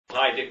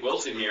Hi, Dick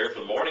Wilson here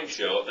from the morning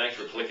show. Thanks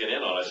for clicking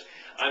in on us.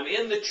 I'm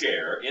in the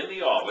chair in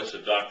the office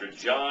of Dr.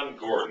 John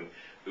Gordon,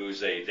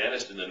 who's a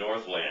dentist in the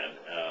Northland,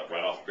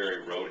 right off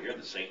Berry Road here in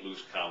the St. Louis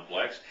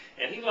complex.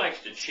 And he likes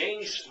to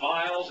change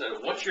smiles.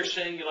 What you're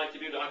saying you like to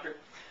do, doctor?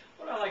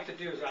 What I like to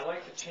do is I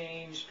like to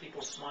change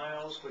people's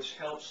smiles, which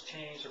helps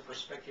change their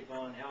perspective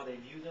on how they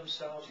view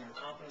themselves and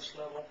their confidence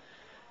level,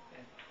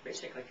 and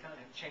basically kind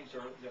of change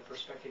their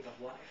perspective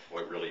of life.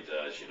 Well, it really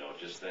does,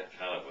 just that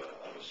kind of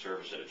a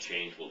service and a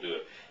change will do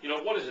it.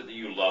 What is it that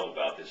you love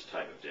about this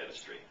type of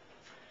dentistry?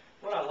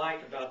 What I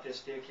like about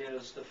this, Dick,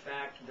 is the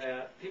fact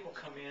that people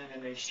come in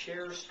and they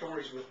share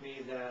stories with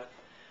me that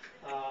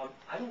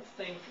I don't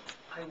think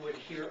I would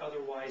hear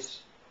otherwise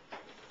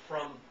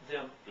from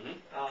them.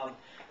 Mm-hmm.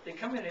 They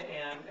come in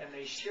and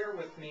they share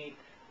with me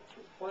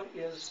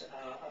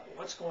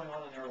what's going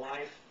on in their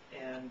life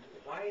and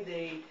why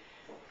they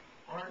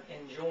aren't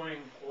enjoying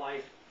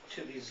life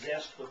to the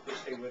zest with which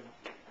they would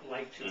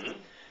like to. Mm-hmm.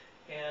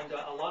 And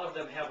a lot of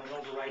them have an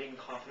overriding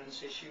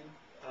confidence issue,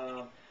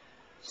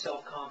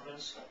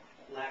 self-confidence,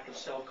 lack of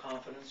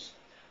self-confidence.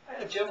 I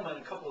had a gentleman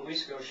a couple of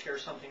weeks ago share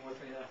something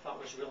with me that I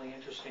thought was really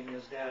interesting,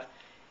 is that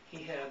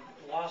he had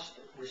lost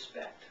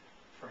respect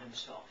for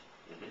himself.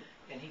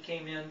 Mm-hmm. And he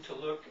came in to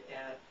look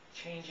at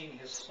changing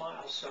his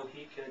smile so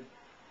he could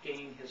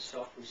gain his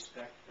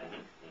self-respect back. Mm-hmm.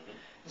 Mm-hmm.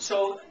 And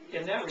so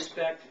in that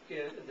respect,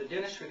 the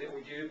dentistry that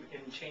we do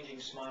in changing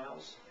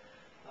smiles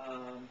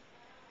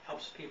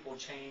helps people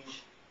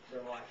change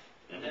their life.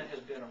 Mm-hmm. And that has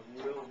been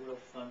a real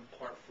fun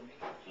part for me.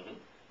 Mm-hmm.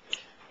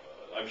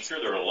 I'm sure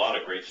there are a lot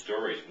of great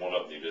stories. One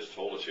of them you just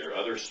told us here.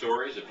 Other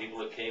stories of people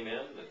that came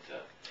in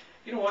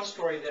that... One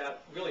story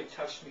that really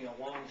touched me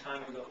a long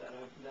time ago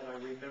that I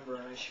remember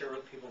and I share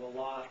with people a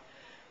lot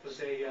was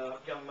a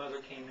young mother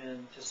came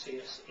in to see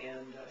us,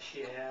 and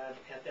she had,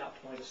 at that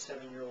point, a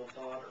 7-year-old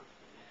daughter.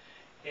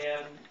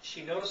 And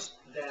she noticed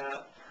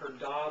that her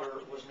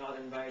daughter was not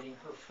inviting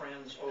her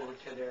friends over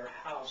to their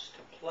house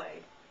to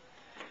play,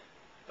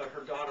 but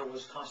her daughter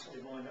was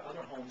constantly going to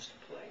other homes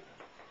to play.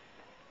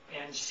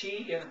 And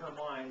she, in her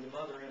mind, the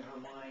mother in her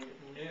mind,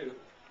 knew,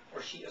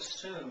 or she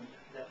assumed,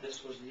 that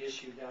this was the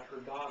issue, that her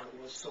daughter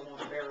was so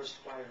embarrassed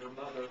by her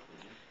mother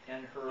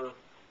and her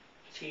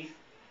teeth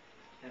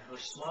and her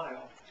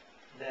smile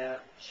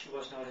that she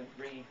was not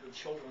bringing her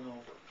children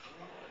over.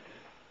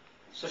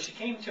 So she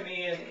came to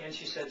me and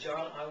she said,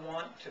 "John, I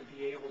want to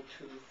be able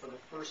to, for the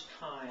first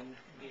time,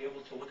 be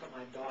able to look at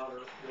my daughter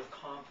with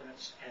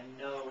confidence and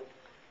know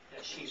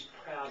that she's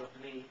proud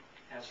of me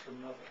as her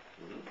mother."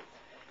 Mm-hmm.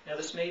 Now,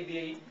 this may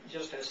be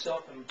just a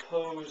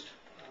self-imposed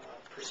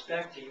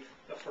perspective,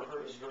 but for her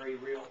it was very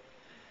real.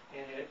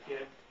 And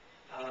it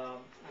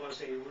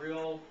was a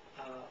real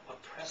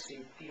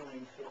oppressive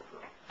feeling for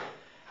her.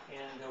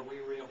 And we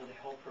were able to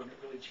help her, and it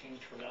really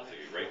changed her life.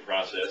 It's a great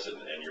process,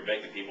 and you're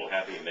making people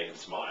happy and making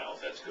smiles.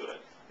 That's good.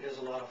 It is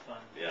a lot of fun.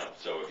 Yeah,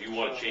 so if you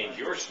want to change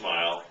your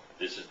smile,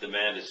 this is the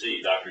man to see,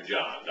 Dr.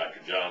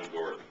 John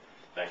Gordon.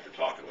 Thanks for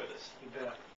talking with us. You bet.